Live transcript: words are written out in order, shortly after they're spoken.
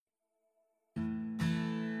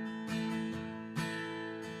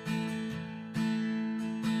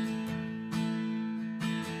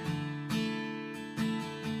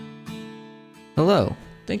Hello.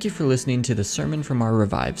 Thank you for listening to the sermon from our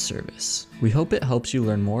Revive service. We hope it helps you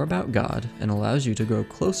learn more about God and allows you to grow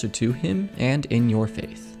closer to Him and in your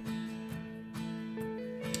faith.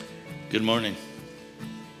 Good morning.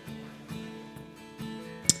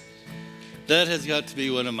 That has got to be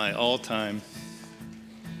one of my all-time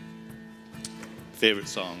favorite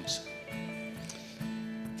songs.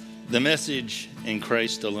 The message in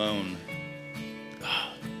Christ alone.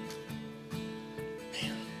 Oh,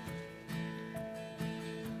 man.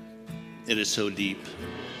 It is so deep,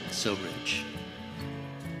 so rich.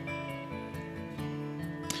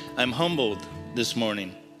 I'm humbled this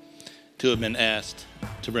morning to have been asked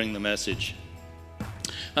to bring the message.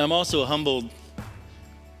 I'm also humbled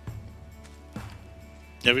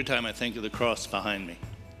every time I think of the cross behind me.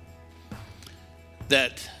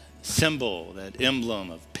 That symbol, that emblem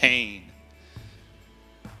of pain,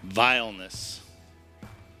 vileness,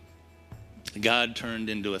 God turned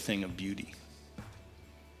into a thing of beauty.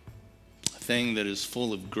 A thing that is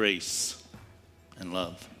full of grace and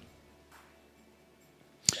love.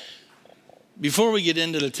 Before we get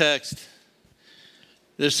into the text,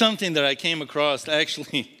 there's something that I came across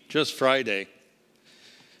actually just Friday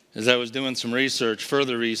as I was doing some research,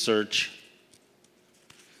 further research.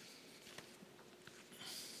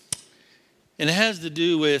 And it has to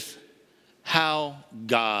do with how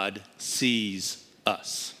God sees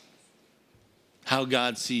us. How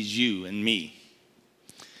God sees you and me.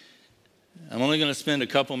 I'm only going to spend a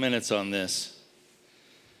couple minutes on this.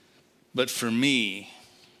 But for me,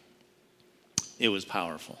 it was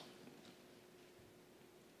powerful.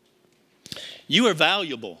 You are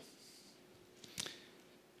valuable.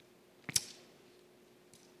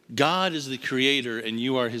 God is the creator and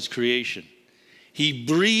you are his creation. He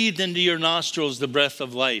breathed into your nostrils the breath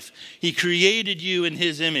of life. He created you in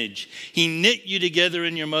his image. He knit you together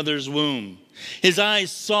in your mother's womb. His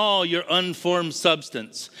eyes saw your unformed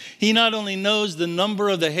substance. He not only knows the number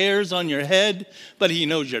of the hairs on your head, but he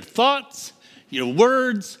knows your thoughts, your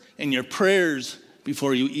words, and your prayers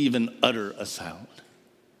before you even utter a sound.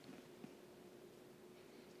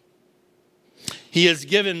 He has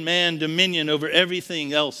given man dominion over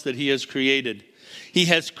everything else that he has created. He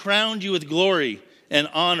has crowned you with glory and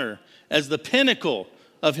honor as the pinnacle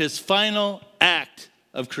of his final act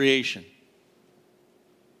of creation.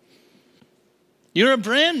 You're a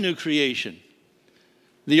brand new creation.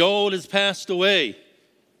 The old has passed away.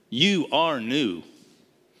 You are new.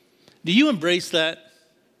 Do you embrace that?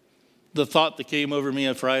 The thought that came over me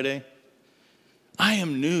on Friday? I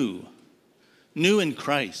am new. New in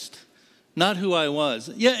Christ. Not who I was.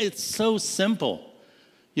 Yeah, it's so simple.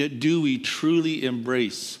 Yet do we truly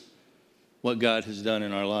embrace what God has done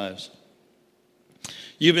in our lives?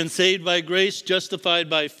 You've been saved by grace, justified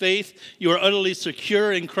by faith. You are utterly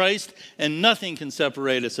secure in Christ, and nothing can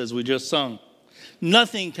separate us, as we just sung.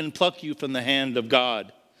 Nothing can pluck you from the hand of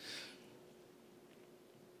God.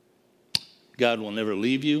 God will never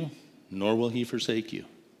leave you, nor will he forsake you.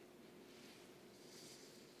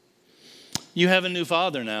 You have a new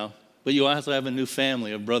father now, but you also have a new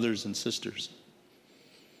family of brothers and sisters.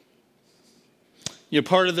 You're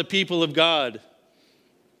part of the people of God.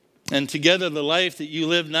 And together the life that you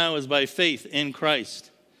live now is by faith in Christ.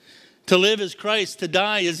 To live is Christ, to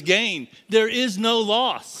die is gain. There is no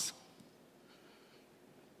loss.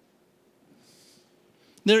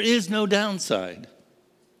 There is no downside.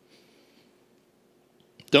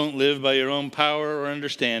 Don't live by your own power or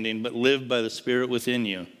understanding, but live by the Spirit within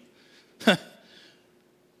you.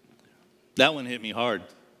 That one hit me hard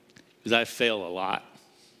because I fail a lot.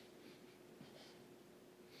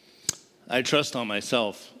 I trust on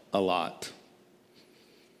myself a lot.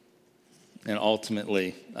 And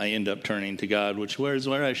ultimately, I end up turning to God, which is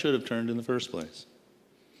where I should have turned in the first place.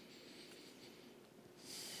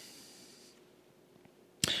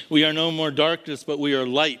 We are no more darkness, but we are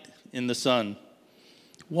light in the sun.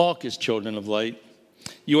 Walk as children of light.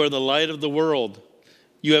 You are the light of the world.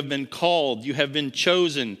 You have been called. You have been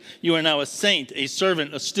chosen. You are now a saint, a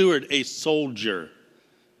servant, a steward, a soldier.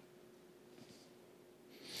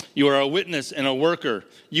 You are a witness and a worker.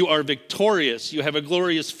 You are victorious. You have a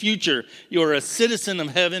glorious future. You are a citizen of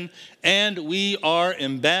heaven, and we are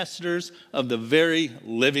ambassadors of the very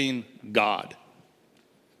living God.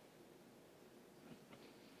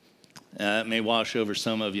 That may wash over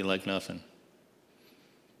some of you like nothing.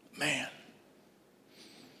 Man,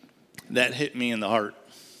 that hit me in the heart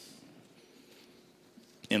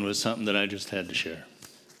and was something that I just had to share.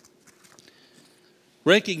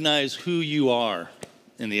 Recognize who you are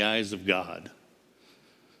in the eyes of God.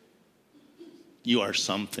 You are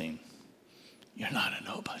something. You're not a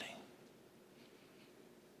nobody.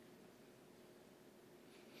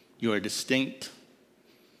 You are distinct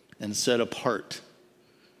and set apart,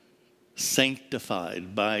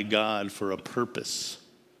 sanctified by God for a purpose.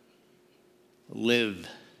 Live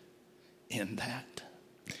in that.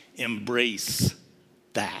 Embrace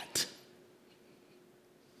that.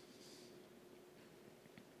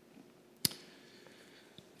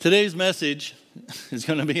 Today's message is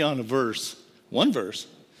going to be on one verse,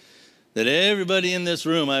 that everybody in this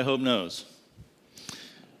room, I hope, knows.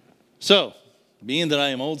 So, being that I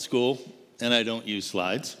am old school and I don't use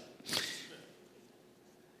slides,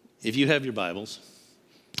 if you have your Bibles,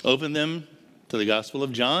 open them to the Gospel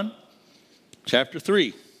of John, chapter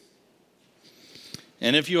 3.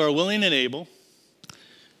 And if you are willing and able,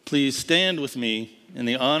 please stand with me in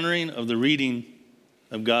the honoring of the reading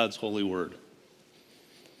of God's holy word.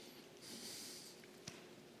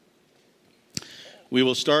 We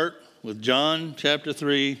will start with John chapter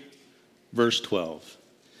 3, verse 12.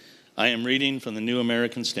 I am reading from the New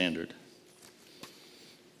American Standard.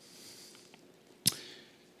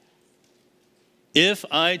 If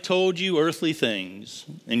I told you earthly things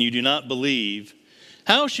and you do not believe,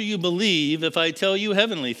 how shall you believe if I tell you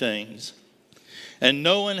heavenly things? And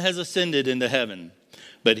no one has ascended into heaven,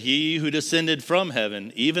 but he who descended from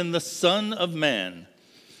heaven, even the Son of Man.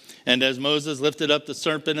 And as Moses lifted up the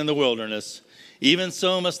serpent in the wilderness, even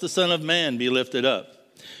so must the Son of Man be lifted up,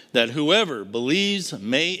 that whoever believes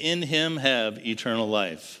may in him have eternal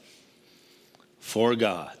life. For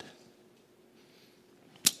God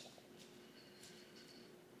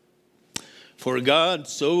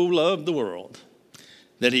so loved the world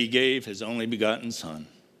that he gave his only begotten Son,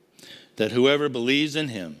 that whoever believes in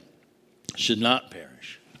him should not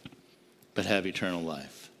perish, but have eternal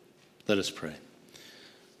life. Let us pray.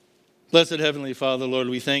 Blessed Heavenly Father, Lord,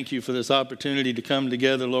 we thank you for this opportunity to come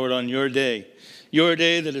together, Lord, on your day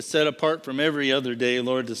that is set apart from every other day,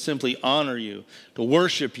 Lord, to simply honor you, to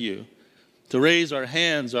worship you, to raise our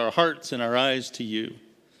hands, our hearts, and our eyes to you.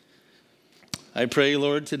 I pray,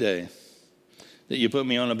 Lord, today that you put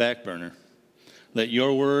me on a back burner. Let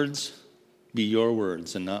your words be your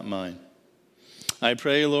words and not mine. I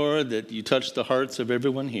pray, Lord, that you touch the hearts of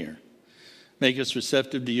everyone here. Make us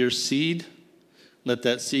receptive to your seed. Let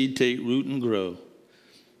that seed take root and grow.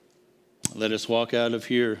 Let us walk out of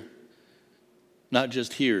here not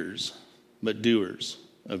just hearers, but doers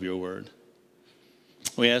of your word.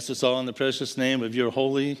 We ask this all in the precious name of your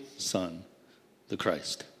holy Son, the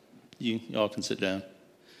Christ. You all can sit down.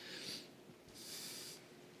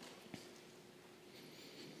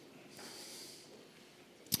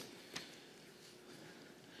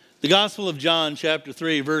 The Gospel of John, chapter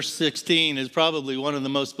 3, verse 16, is probably one of the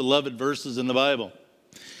most beloved verses in the Bible.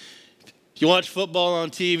 If you watch football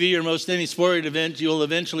on TV or most any sporting event, you'll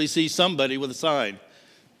eventually see somebody with a sign.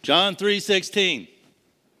 John 3:16.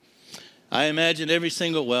 I imagine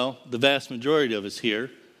the vast majority of us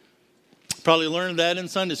here probably learned that in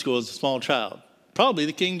Sunday school as a small child. Probably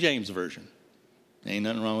the King James Version. Ain't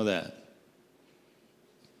nothing wrong with that.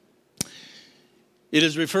 It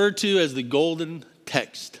is referred to as the golden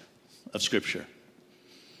text of Scripture.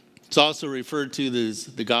 It's also referred to as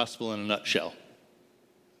the gospel in a nutshell.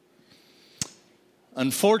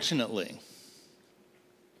 Unfortunately,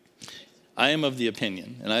 I am of the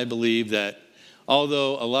opinion, and I believe that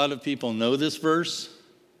although a lot of people know this verse,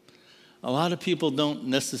 a lot of people don't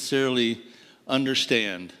necessarily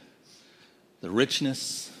understand the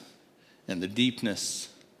richness and the deepness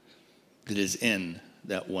that is in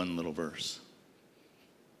that one little verse.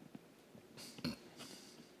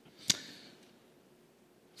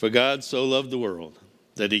 For God so loved the world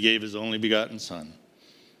that he gave his only begotten Son,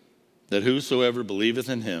 that whosoever believeth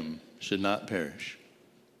in him should not perish,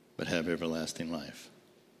 but have everlasting life.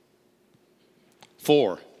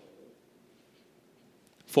 For,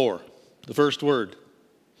 the first word.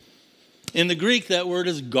 In the Greek, that word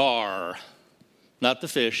is gar, not the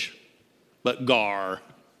fish, but gar.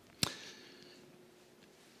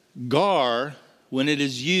 Gar, when it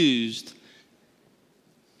is used,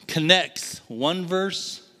 connects one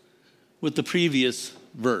verse with the previous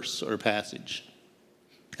verse or passage.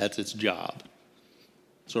 That's its job.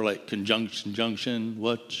 Sort of like conjunction, junction,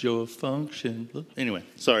 what's your function? Anyway,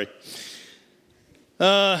 sorry.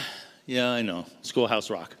 Yeah, I know.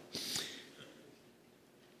 Schoolhouse Rock.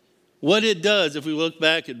 What it does, if we look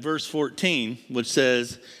back at verse 14, which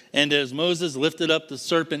says, and as Moses lifted up the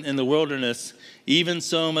serpent in the wilderness, even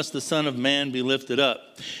so must the Son of Man be lifted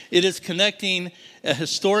up. It is connecting a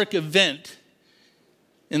historic event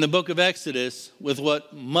in the book of Exodus with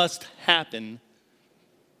what must happen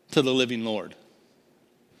to the living Lord.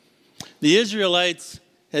 The Israelites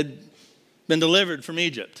had been delivered from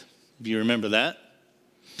Egypt, if you remember that.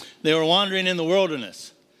 They were wandering in the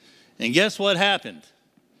wilderness. And guess what happened?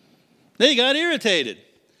 They got irritated.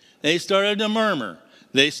 They started to murmur.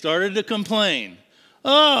 They started to complain.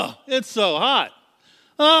 Oh, it's so hot.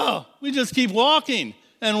 Oh, we just keep walking,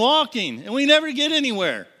 and we never get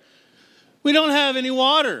anywhere. We don't have any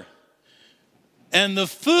water. And the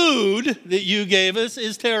food that you gave us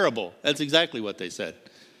is terrible. That's exactly what they said.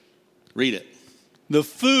 Read it. The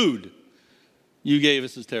food you gave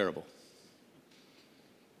us is terrible.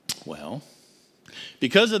 Well,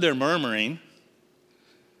 because of their murmuring,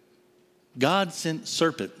 God sent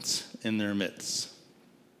serpents in their midst.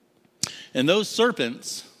 And those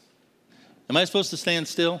serpents, am I supposed to stand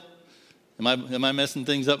still? Am I messing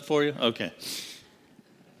things up for you? Okay.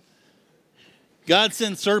 God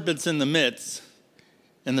sent serpents in the midst,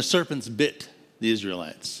 and the serpents bit the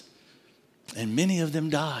Israelites. And many of them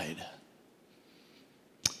died.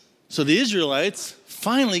 So the Israelites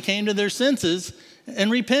finally came to their senses and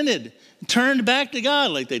repented, turned back to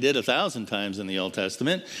God like they did 1,000 times in the Old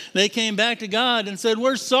Testament. They came back to God and said,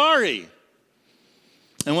 we're sorry.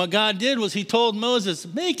 And what God did was he told Moses,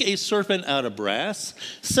 make a serpent out of brass,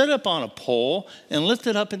 set it up on a pole, and lift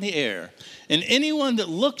it up in the air. And anyone that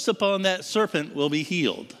looks upon that serpent will be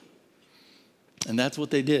healed. And that's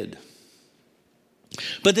what they did.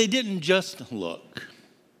 But they didn't just look.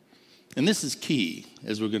 And this is key,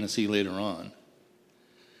 as we're going to see later on.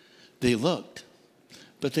 They looked,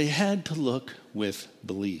 but they had to look with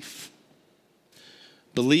belief.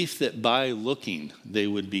 Belief that by looking, they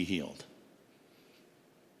would be healed.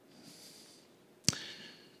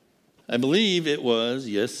 I believe it was,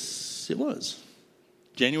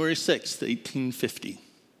 January 6th, 1850.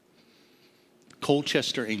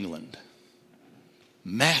 Colchester, England.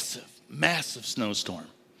 Massive snowstorm.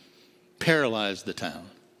 Paralyzed the town.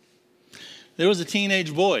 There was a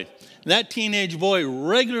teenage boy. That teenage boy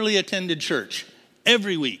regularly attended church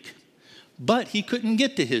every week. But he couldn't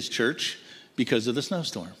get to his church because of the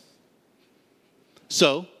snowstorm.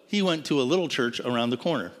 So he went to a little church around the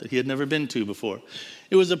corner that he had never been to before.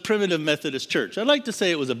 It was a primitive Methodist church. I'd like to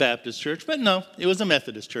say it was a Baptist church, but no, it was a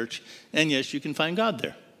Methodist church. And yes, you can find God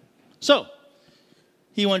there. So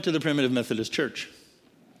he went to the primitive Methodist church.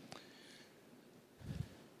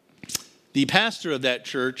 The pastor of that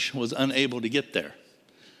church was unable to get there.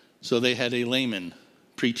 So they had a layman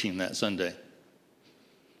preaching that Sunday.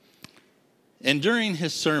 And during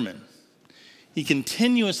his sermon, he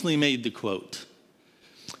continuously made the quote,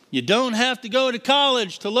 you don't have to go to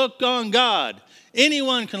college to look on God.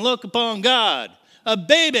 Anyone can look upon God. A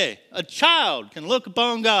baby, a child can look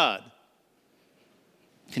upon God.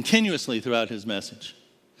 Continuously throughout his message.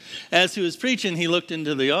 As he was preaching, he looked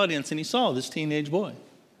into the audience and he saw this teenage boy.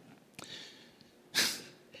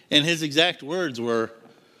 And his exact words were,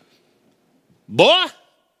 boy,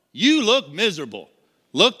 you look miserable.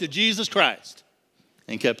 Look to Jesus Christ.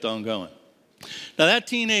 And kept on going. Now that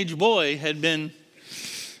teenage boy had been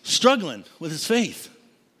struggling with his faith.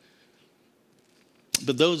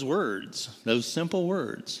 But those words, those simple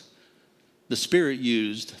words, the Spirit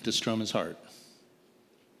used to strum his heart.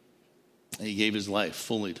 And he gave his life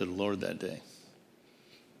fully to the Lord that day.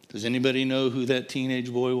 Does anybody know who that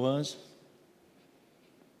teenage boy was?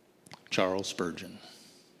 Charles Spurgeon.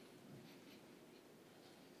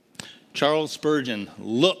 Charles Spurgeon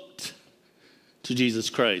looked to Jesus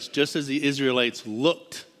Christ, just as the Israelites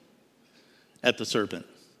looked at the serpent.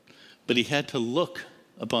 But he had to look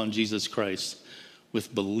upon Jesus Christ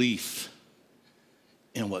with belief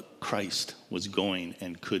in what Christ was going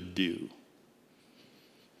and could do.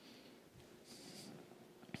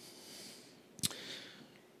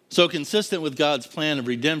 So consistent with God's plan of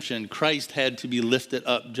redemption, Christ had to be lifted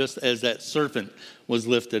up just as that serpent was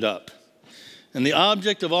lifted up. And the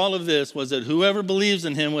object of all of this was that whoever believes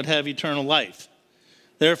in him would have eternal life.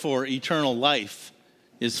 Therefore, eternal life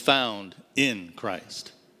is found in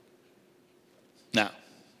Christ. Now,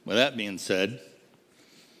 with that being said,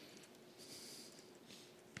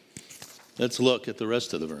 let's look at the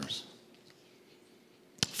rest of the verse.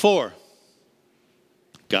 4,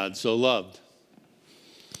 God so loved.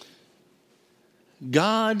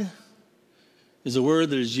 God is a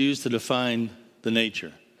word that is used to define the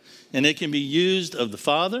nature. And it can be used of the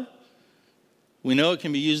Father. We know it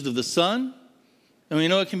can be used of the Son. And we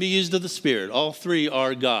know it can be used of the Spirit. All three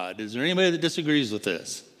are God. Is there anybody that disagrees with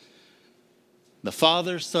this? The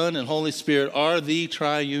Father, Son, and Holy Spirit are the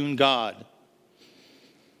triune God.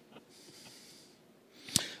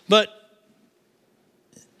 But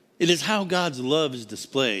it is how God's love is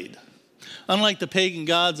displayed. Unlike the pagan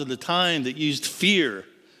gods of the time that used fear.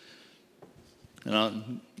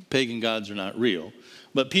 Pagan gods are not real.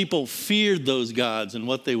 But people feared those gods and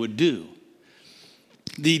what they would do.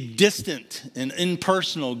 the distant and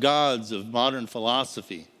impersonal gods of modern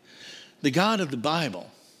philosophy. The God of the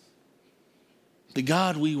Bible, the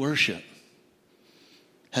God we worship,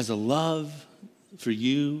 has a love for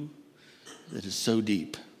you that is so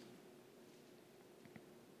deep.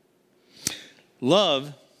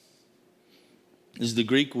 Love is the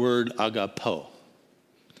Greek word agapo,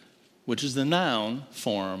 which is the noun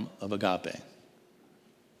form of agape.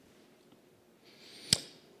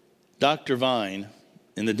 Dr. Vine,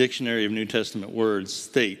 in the Dictionary of New Testament Words,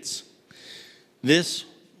 states, this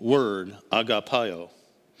word, agapao,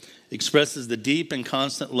 expresses the deep and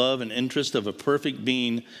constant love and interest of a perfect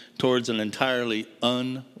being towards an entirely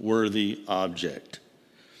unworthy object,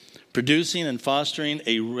 producing and fostering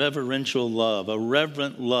a reverential love, a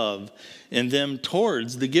reverent love in them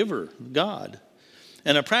towards the giver, God,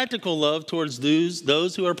 and a practical love towards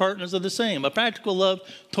those who are partners of the same, a practical love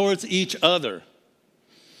towards each other,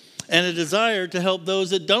 and a desire to help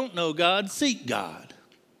those that don't know God seek God.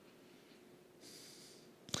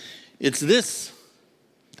 It's this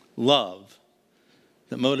love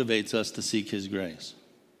that motivates us to seek his grace.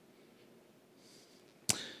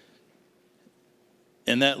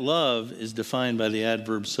 And that love is defined by the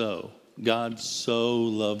adverb so. God so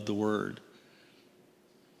loved the word.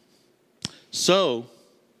 So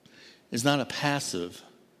is not a passive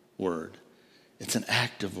word. It's an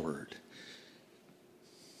active word.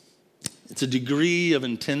 It's a degree of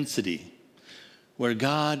intensity where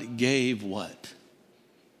God gave what?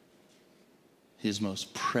 His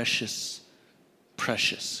most precious,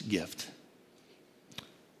 precious gift.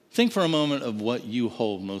 Think for a moment of what you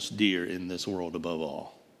hold most dear in this world above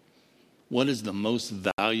all. What is the most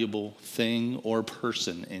valuable thing or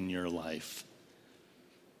person in your life?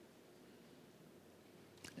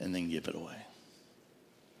 And then give it away.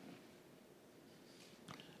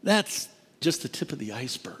 That's just the tip of the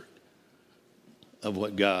iceberg of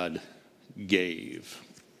what God gave.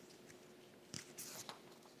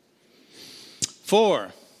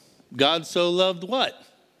 4, God so loved what?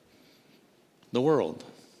 The world.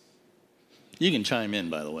 You can chime in,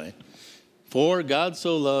 by the way. For God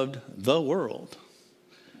so loved the world.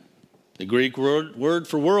 The Greek word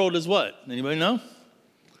for world is what? Anybody know?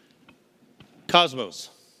 Cosmos.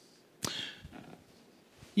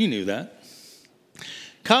 You knew that.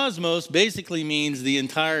 Cosmos basically means the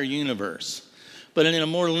entire universe. But in a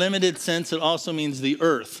more limited sense, it also means the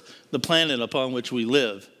earth, the planet upon which we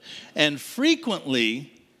live. And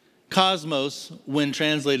frequently, cosmos, when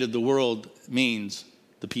translated the world, means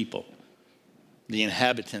the people, the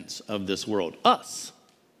inhabitants of this world, us.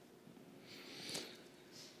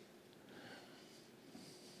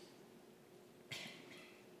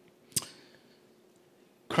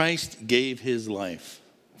 Christ gave his life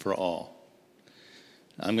for all.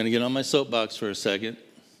 I'm going to get on my soapbox for a second.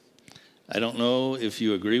 I don't know if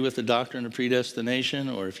you agree with the doctrine of predestination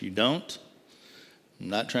or if you don't. I'm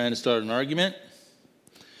not trying to start an argument.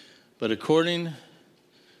 But according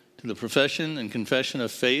to the profession and confession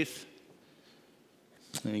of faith,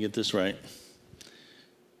 let me get this right.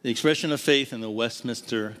 The expression of faith in the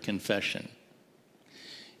Westminster Confession.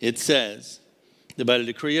 It says that by the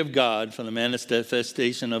decree of God, for the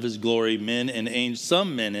manifestation of his glory,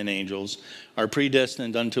 some men and angels are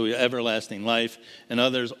predestined unto everlasting life, and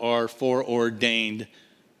others are foreordained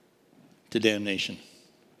to damnation.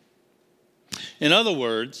 In other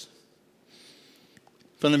words,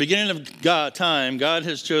 from the beginning of time, God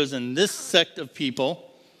has chosen this sect of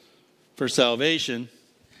people for salvation,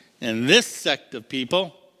 and this sect of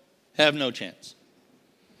people have no chance.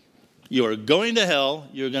 You are going to hell.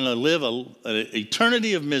 You're going to live an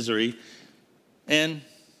eternity of misery, and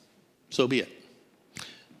so be it.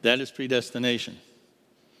 That is predestination.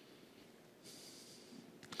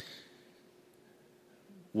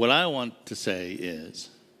 What I want to say is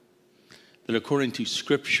that according to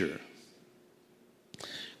Scripture,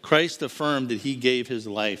 Christ affirmed that he gave his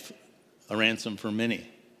life a ransom for many.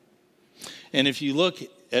 And if you look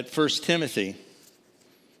at 1 Timothy,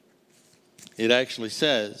 it actually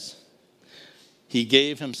says, he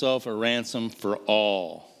gave himself a ransom for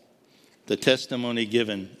all, the testimony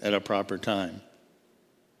given at a proper time.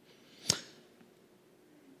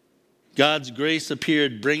 God's grace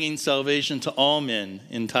appeared, bringing salvation to all men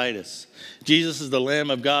in Titus. Jesus is the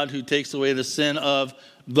Lamb of God who takes away the sin of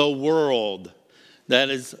the world. That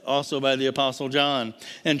is also by the Apostle John.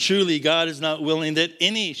 And truly, God is not willing that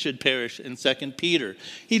any should perish in 2 Peter.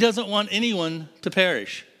 He doesn't want anyone to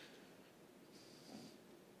perish.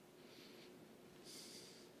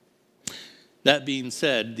 That being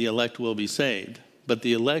said, the elect will be saved. But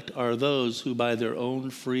the elect are those who by their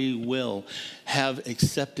own free will have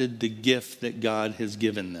accepted the gift that God has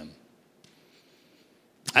given them.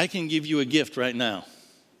 I can give you a gift right now,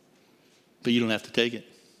 but you don't have to take it.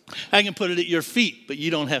 I can put it at your feet, but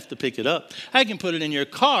you don't have to pick it up. I can put it in your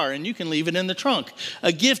car, and you can leave it in the trunk.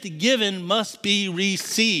 A gift given must be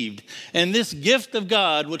received. And this gift of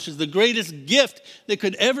God, which is the greatest gift that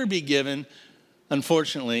could ever be given,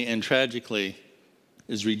 unfortunately and tragically,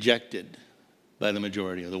 is rejected by the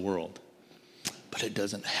majority of the world. But it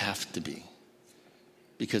doesn't have to be,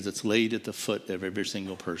 because it's laid at the foot of every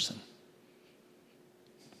single person.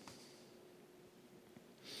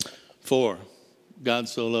 4, God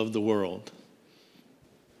so loved the world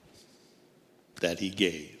that he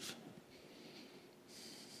gave.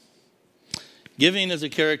 Giving is a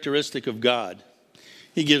characteristic of God.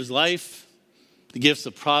 He gives life, the gifts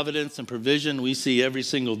of providence and provision we see every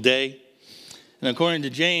single day. And according to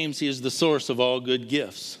James, he is the source of all good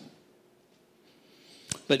gifts.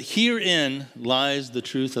 But herein lies the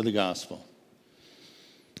truth of the gospel.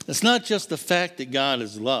 It's not just the fact that God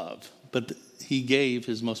is love, but that he gave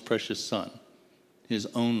his most precious son, his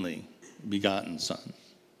only begotten son.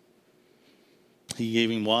 He gave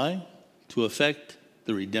him why? To effect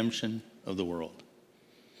the redemption of the world.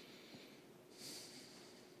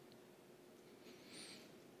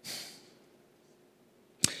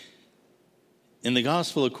 In the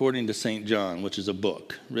Gospel according to St. John, which is a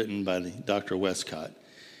book written by Dr. Westcott,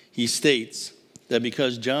 he states that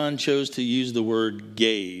because John chose to use the word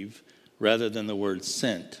gave rather than the word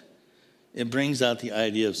sent, it brings out the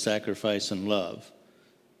idea of sacrifice and love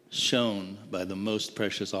shown by the most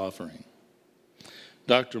precious offering.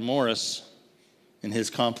 Dr. Morris, in his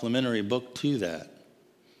complimentary book to that,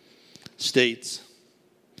 states,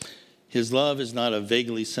 his love is not a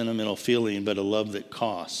vaguely sentimental feeling, but a love that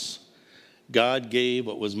costs. God gave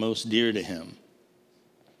what was most dear to him.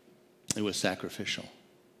 It was sacrificial.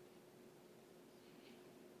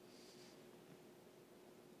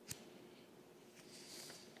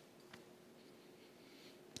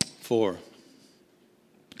 For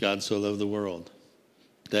God so loved the world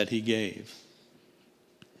that he gave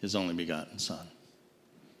his only begotten son.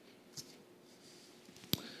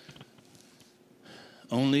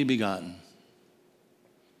 Only begotten.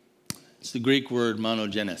 It's the Greek word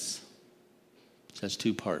monogenes. It has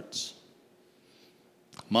 2 parts.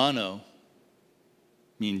 Mono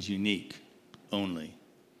means unique, only.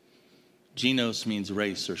 Genos means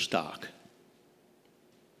race or stock.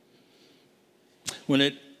 When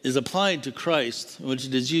it is applied to Christ, which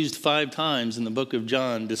it is used 5 times in the book of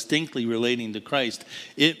John, distinctly relating to Christ,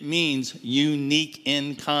 it means unique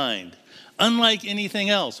in kind, unlike anything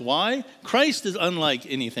else. Why? Christ is unlike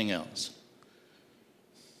anything else.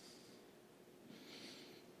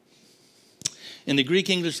 In the Greek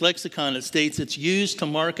English lexicon, it states it's used to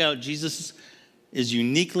mark out Jesus is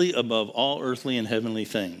uniquely above all earthly and heavenly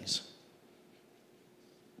things.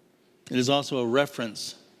 It is also a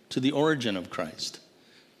reference to the origin of Christ.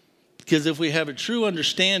 Because if we have a true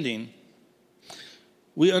understanding,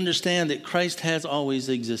 we understand that Christ has always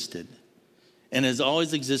existed and has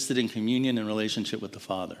always existed in communion and relationship with the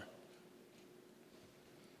Father.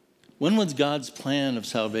 When was God's plan of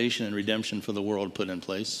salvation and redemption for the world put in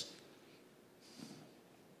place?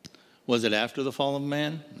 Was it after the fall of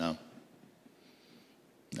man? No.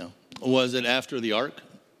 No. Was it after the ark?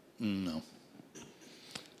 No.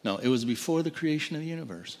 No, it was before the creation of the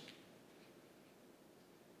universe.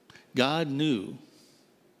 God knew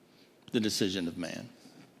the decision of man.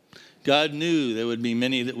 God knew there would be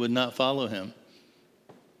many that would not follow him.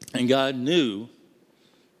 And God knew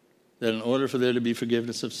that in order for there to be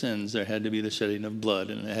forgiveness of sins, there had to be the shedding of blood,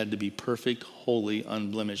 and it had to be perfect, holy,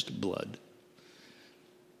 unblemished blood.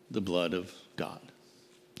 The blood of God,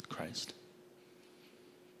 Christ.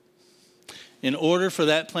 In order for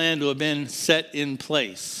that plan to have been set in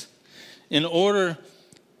place, in order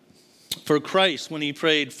for Christ, when he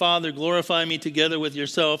prayed, Father, glorify me together with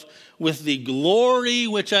yourself, with the glory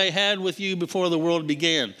which I had with you before the world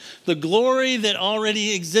began. The glory that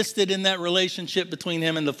already existed in that relationship between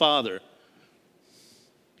him and the Father.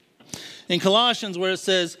 In Colossians, where it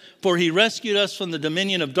says, for he rescued us from the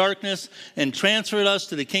dominion of darkness and transferred us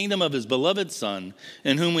to the kingdom of his beloved Son,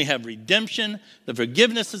 in whom we have redemption, the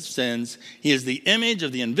forgiveness of sins. He is the image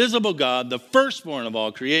of the invisible God, the firstborn of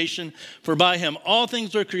all creation. For by him all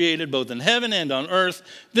things were created, both in heaven and on earth,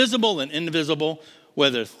 visible and invisible,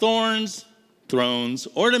 whether thrones,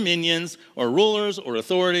 or dominions, or rulers, or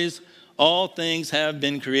authorities. All things have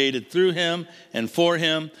been created through him and for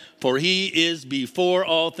him, for he is before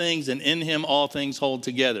all things, and in him all things hold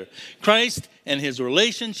together. Christ and his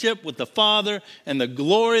relationship with the Father and the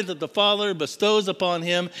glory that the Father bestows upon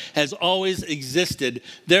him has always existed.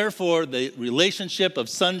 Therefore, the relationship of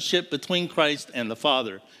sonship between Christ and the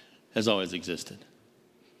Father has always existed.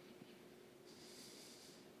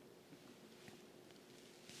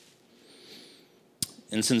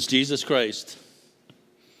 And since Jesus Christ,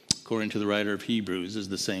 according to the writer of Hebrews, is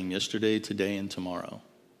the same yesterday, today, and tomorrow,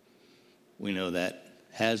 we know that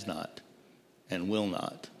has not and will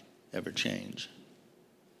not ever change.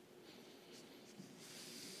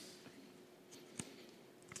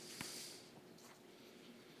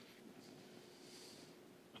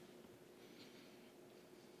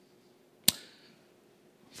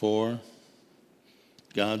 For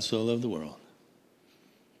God so loved the world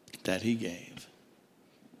that he gave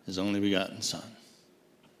his only begotten Son,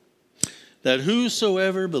 that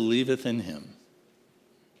whosoever believeth in him.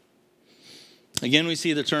 Again, we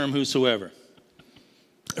see the term whosoever.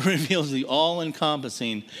 It reveals the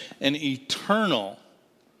all-encompassing and eternal,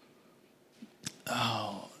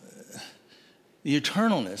 the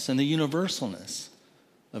eternalness and the universalness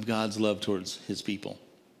of God's love towards his people.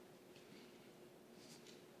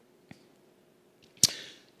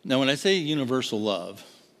 Now, when I say universal love,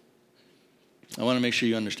 I want to make sure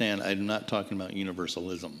you understand I'm not talking about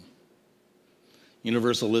universalism.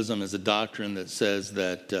 Universalism is a doctrine that says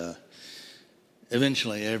that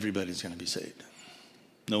eventually everybody's going to be saved.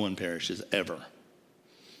 No one perishes ever.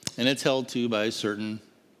 And it's held to by certain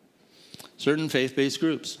faith-based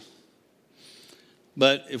groups.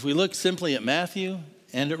 But if we look simply at Matthew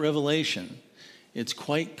and at Revelation, it's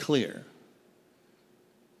quite clear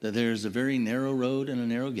that there's a very narrow road and a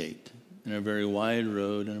narrow gate, and a very wide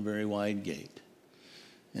road and a very wide gate.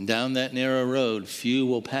 And down that narrow road, few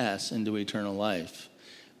will pass into eternal life.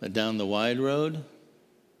 But down the wide road,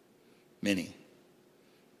 many,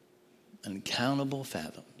 uncountable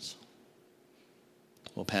fathoms,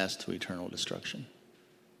 will pass to eternal destruction.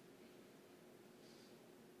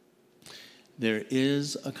 There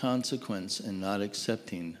is a consequence in not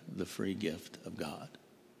accepting the free gift of God.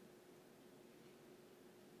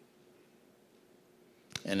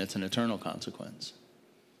 And it's an eternal consequence.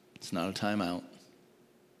 It's not a timeout.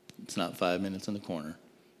 It's not 5 minutes in the corner.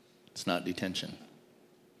 It's not detention.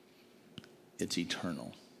 It's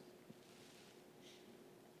eternal.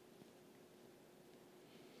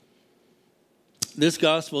 This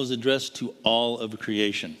gospel is addressed to all of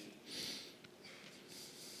creation.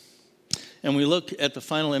 And we look at the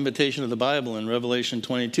final invitation of the Bible in Revelation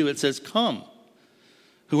 22. It says, "Come.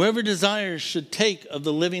 Whoever desires should take of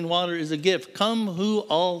the living water is a gift. Come who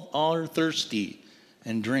all are thirsty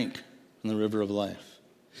and drink from the river of life."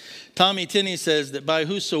 Tommy Tinney says that by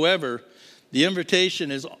whosoever, the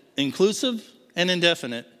invitation is inclusive and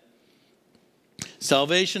indefinite.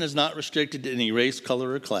 Salvation is not restricted to any race,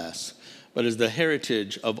 color, or class, but is the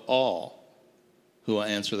heritage of all who will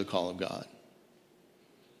answer the call of God.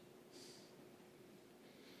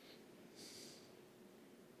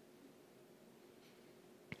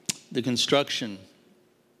 The construction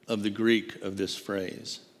of the Greek of this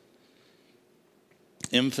phrase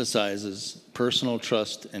emphasizes personal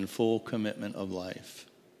trust and full commitment of life.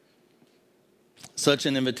 Such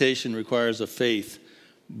an invitation requires a faith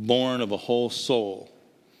born of a whole soul,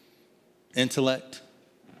 intellect,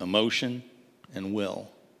 emotion, and will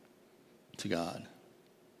to God.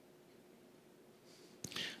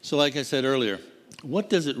 So like I said earlier, what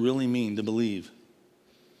does it really mean to believe?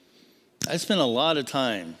 I spent a lot of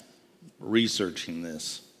time researching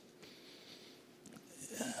this.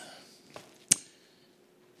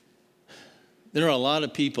 There are a lot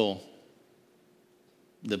of people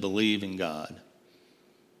that believe in God.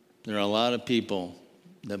 There are a lot of people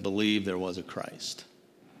that believe there was a Christ.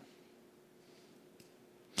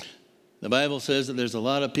 The Bible says that there's a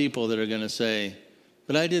lot of people that are going to say,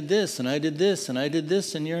 "But I did this, and I did this, and I did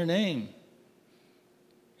this in your name."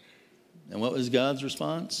 And what was God's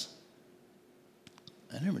response?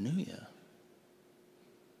 "I never knew you.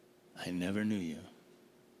 I never knew you."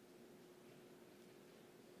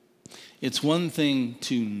 It's one thing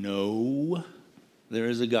to know there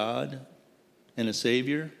is a God and a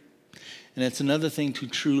Savior, and it's another thing to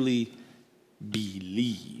truly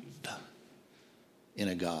believe in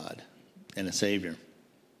a God and a Savior.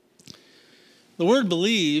 The word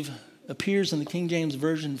believe appears in the King James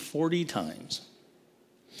Version 40 times.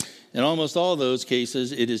 In almost all those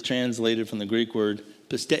cases, it is translated from the Greek word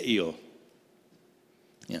pisteo.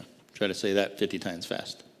 Yeah, try to say that 50 times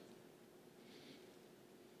fast.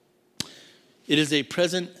 It is a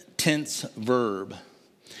present tense verb.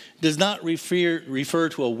 It does not refer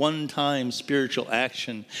to a one-time spiritual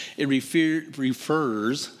action. It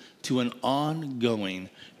refers to an ongoing,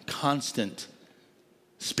 constant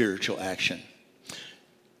spiritual action.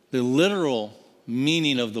 The literal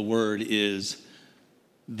meaning of the word is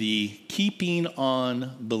the keeping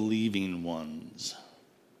on believing ones.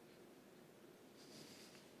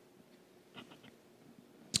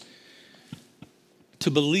 To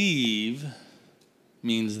believe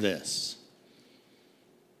means this: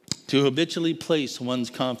 to habitually place one's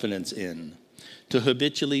confidence in, to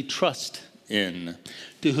habitually trust in,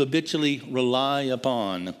 to habitually rely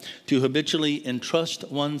upon, to habitually entrust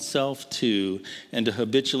oneself to, and to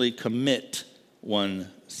habitually commit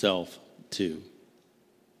oneself to.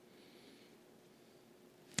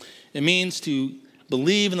 It means to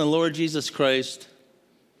believe in the Lord Jesus Christ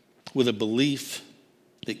with a belief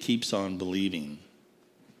that keeps on believing.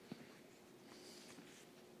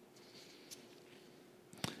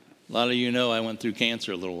 A lot of you know I went through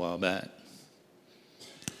cancer a little while back.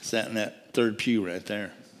 Sat in that third pew right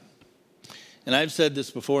there. And I've said this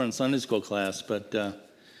before in Sunday school class, but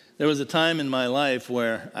there was a time in my life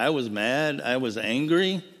where I was mad, I was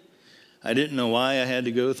angry. I didn't know why I had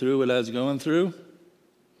to go through what I was going through.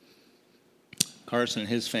 Carson and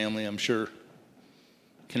his family, I'm sure,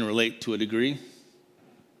 can relate to a degree.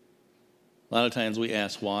 A lot of times we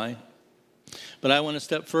ask why. But I went a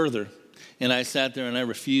step further, and I sat there and I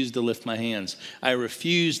refused to lift my hands. I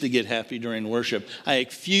refused to get happy during worship. I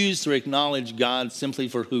refused to acknowledge God simply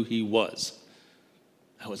for who he was.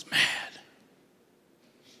 I was mad.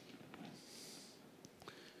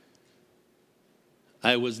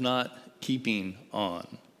 I was not keeping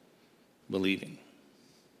on believing.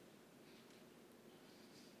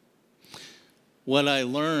 What I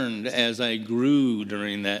learned as I grew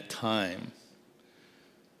during that time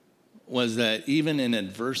was that even in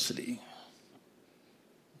adversity,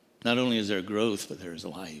 not only is there growth, but there's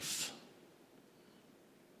life.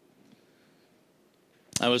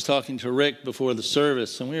 I was talking to Rick before the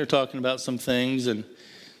service, and we were talking about some things, and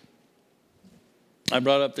I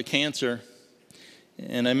brought up the cancer,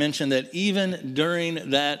 and I mentioned that even during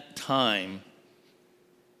that time,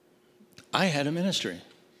 I had a ministry.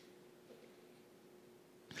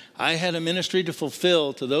 I had a ministry to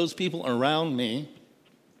fulfill to those people around me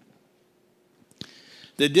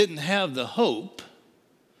that didn't have the hope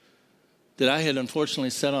that I had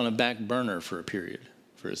unfortunately set on a back burner for a period,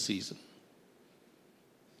 for a season.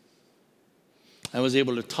 I was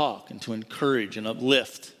able to talk and to encourage and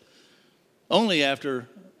uplift only after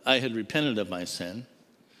I had repented of my sin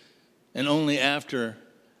and only after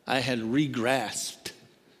I had re-grasped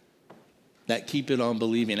that keep it on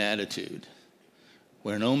believing attitude,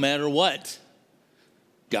 where no matter what,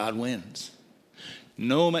 God wins.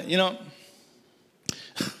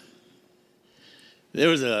 There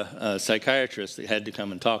was a psychiatrist that had to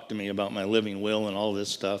come and talk to me about my living will and all this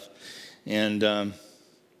stuff. And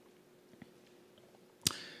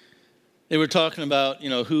they were talking about,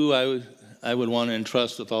 who I would want to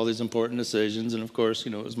entrust with all these important decisions. And of course,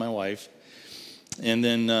 it was my wife. And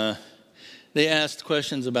then they asked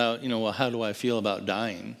questions about, well, how do I feel about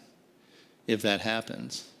dying if that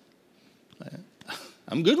happens?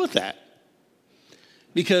 I'm good with that.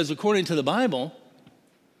 Because according to the Bible,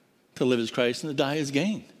 to live is Christ and to die is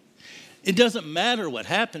gain. It doesn't matter what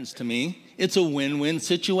happens to me. It's a win-win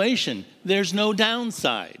situation. There's no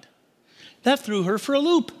downside. That threw her for a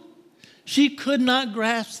loop. She could not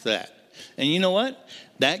grasp that. And you know what?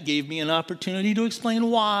 That gave me an opportunity to explain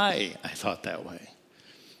why I thought that way.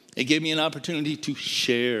 It gave me an opportunity to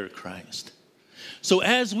share Christ. So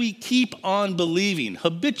as we keep on believing,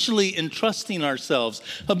 habitually entrusting ourselves,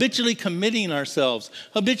 habitually committing ourselves,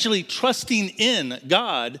 habitually trusting in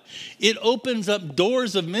God, it opens up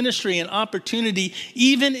doors of ministry and opportunity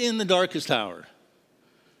even in the darkest hour.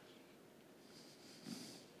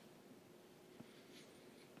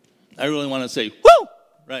 I really want to say, woo,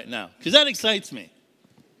 right now, because that excites me.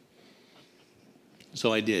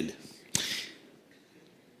 So I did.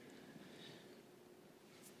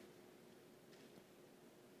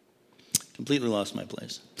 Completely lost my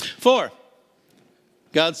place. 4,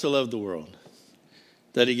 God so loved the world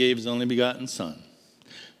that he gave his only begotten Son,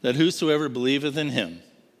 that whosoever believeth in him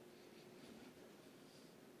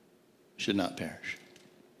should not perish.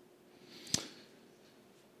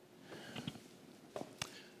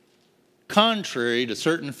 Contrary to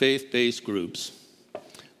certain faith-based groups,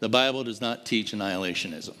 the Bible does not teach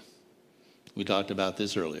annihilationism. We talked about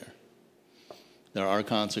this earlier. There are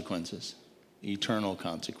consequences, eternal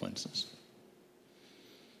consequences.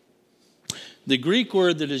 The Greek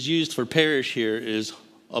word that is used for perish here is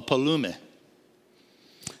opalume.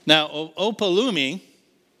 Now, opalume,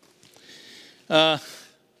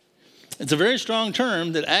 it's a very strong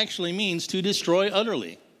term that actually means to destroy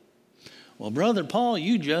utterly. Well, Brother Paul,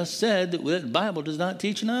 you just said that the Bible does not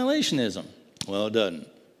teach annihilationism. Well, it doesn't.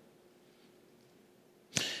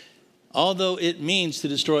 Although it means to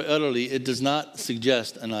destroy utterly, it does not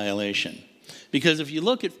suggest annihilation. Because if you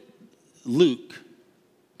look at Luke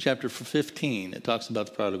chapter 15, it talks about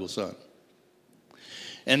the prodigal son.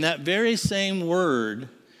 And that very same word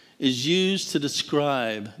is used to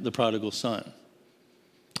describe the prodigal son.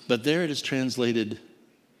 But there it is translated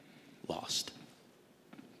lost.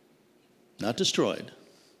 Not destroyed,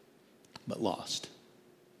 but lost.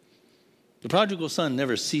 The prodigal son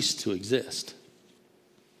never ceased to exist.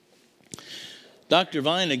 Dr.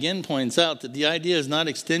 Vine again points out that the idea is not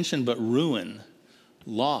extinction, but ruin,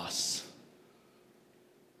 loss.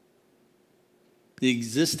 The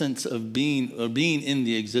existence of being, or being in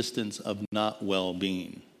the existence of not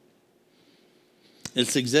well-being.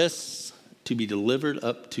 It exists to be delivered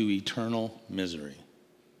up to eternal misery.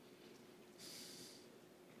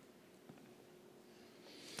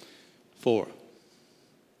 For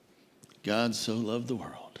God so loved the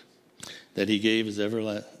world that he gave his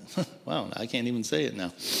everlasting... Wow, I can't even say it now.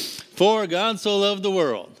 For God so loved the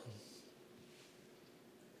world.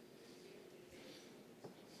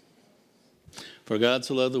 For God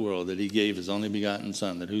so loved the world that he gave his only begotten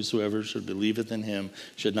Son, that whosoever should believeth in him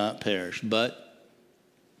should not perish, but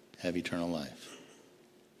have eternal life.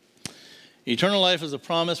 Eternal life is a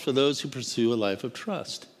promise for those who pursue a life of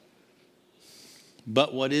trust.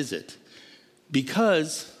 But what is it?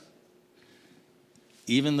 Because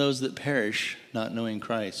even those that perish, not knowing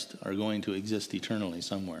Christ, are going to exist eternally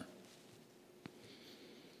somewhere.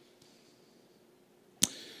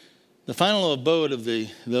 The final abode of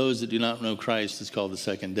those that do not know Christ is called the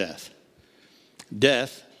second death.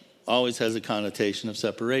 Death always has a connotation of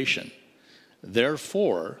separation.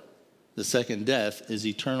 Therefore, the second death is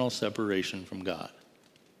eternal separation from God,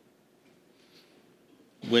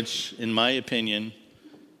 which, in my opinion,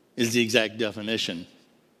 is the exact definition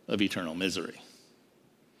of eternal misery.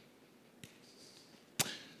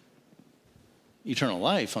 Eternal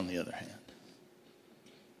life, on the other hand,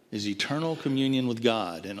 is eternal communion with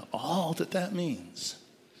God and all that that means.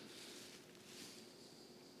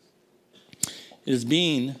 It is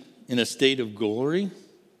being in a state of glory,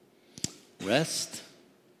 rest,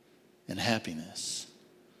 and happiness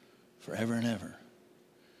forever and ever.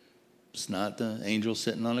 It's not the angel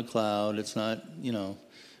sitting on a cloud. It's not,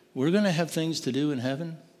 we're going to have things to do in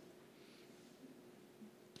heaven.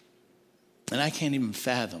 And I can't even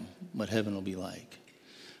fathom what heaven will be like.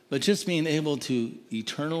 But just being able to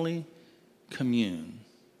eternally commune.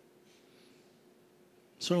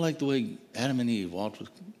 Sort of like the way Adam and Eve walked with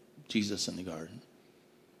Jesus in the garden.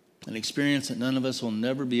 An experience that none of us will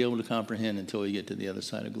never be able to comprehend until we get to the other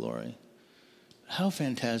side of glory. How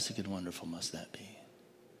fantastic and wonderful must that be?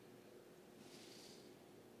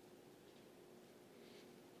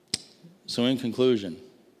 So in conclusion,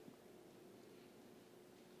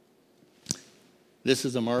 this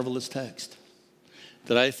is a marvelous text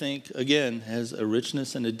that I think, again, has a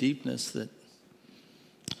richness and a deepness that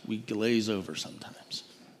we glaze over sometimes.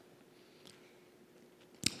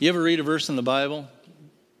 You ever read a verse in the Bible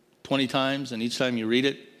 20 times, and each time you read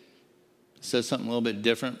it, it says something a little bit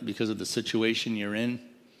different because of the situation you're in?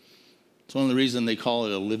 It's one of the reasons they call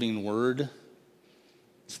it a living word.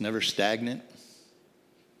 It's never stagnant.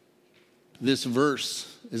 This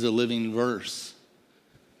verse is a living verse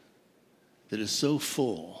that is so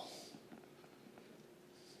full.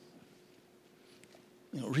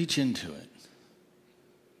 Reach into it.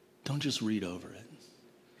 Don't just read over it.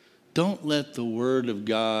 Don't let the Word of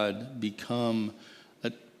God become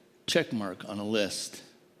a check mark on a list,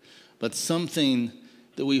 but something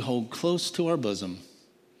that we hold close to our bosom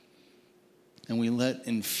and we let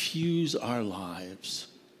infuse our lives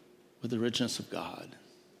with the richness of God.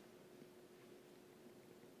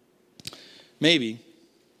 Maybe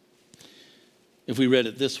if we read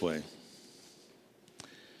it this way: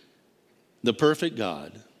 the perfect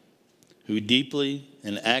God, who deeply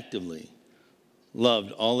and actively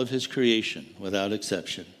loved all of his creation without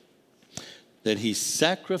exception, that he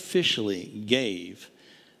sacrificially gave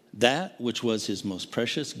that which was his most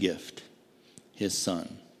precious gift, his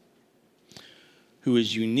Son, who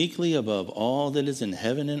is uniquely above all that is in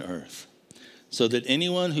heaven and earth, so that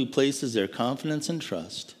anyone who places their confidence and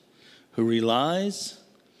trust, who relies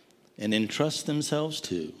and entrusts themselves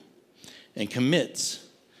to, and commits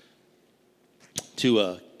to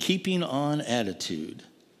a keeping on attitude,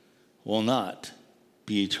 will not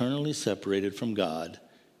be eternally separated from God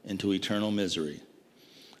into eternal misery,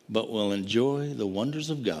 but will enjoy the wonders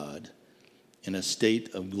of God in a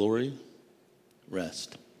state of glory,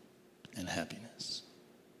 rest, and happiness.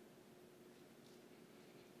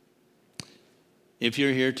 If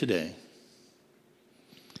you're here today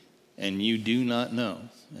and you do not know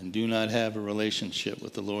and do not have a relationship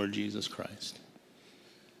with the Lord Jesus Christ,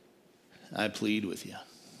 I plead with you,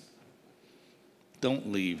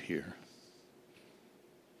 don't leave here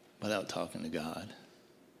without talking to God.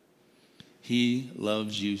 He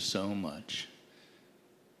loves you so much.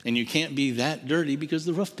 And you can't be that dirty because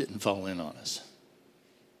the roof didn't fall in on us.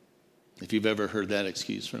 If you've ever heard that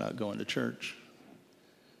excuse for not going to church.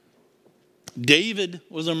 David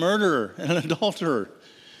was a murderer and an adulterer.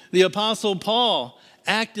 The Apostle Paul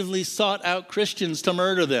actively sought out Christians to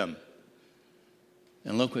murder them.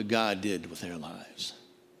 And look what God did with their lives.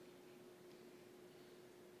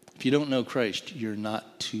 If you don't know Christ, you're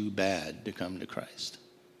not too bad to come to Christ.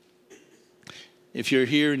 If you're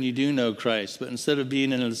here and you do know Christ, but instead of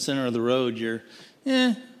being in the center of the road, you're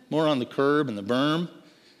more on the curb and the berm,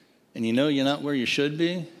 and you know you're not where you should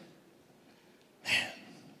be, man,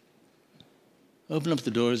 open up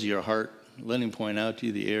the doors of your heart. Let him point out to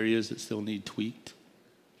you the areas that still need tweaked.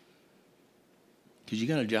 Because you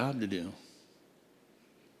got a job to do.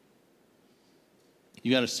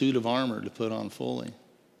 You got a suit of armor to put on fully.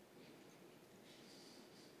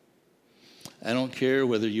 I don't care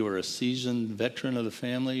whether you are a seasoned veteran of the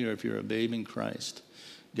family or if you're a babe in Christ.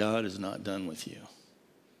 God is not done with you.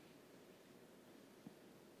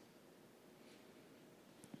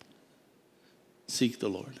 Seek the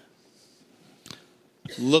Lord.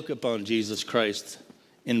 Look upon Jesus Christ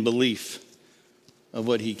in belief of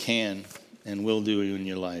what he can and will do in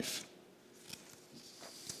your life.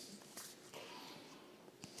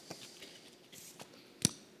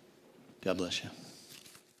 God bless you.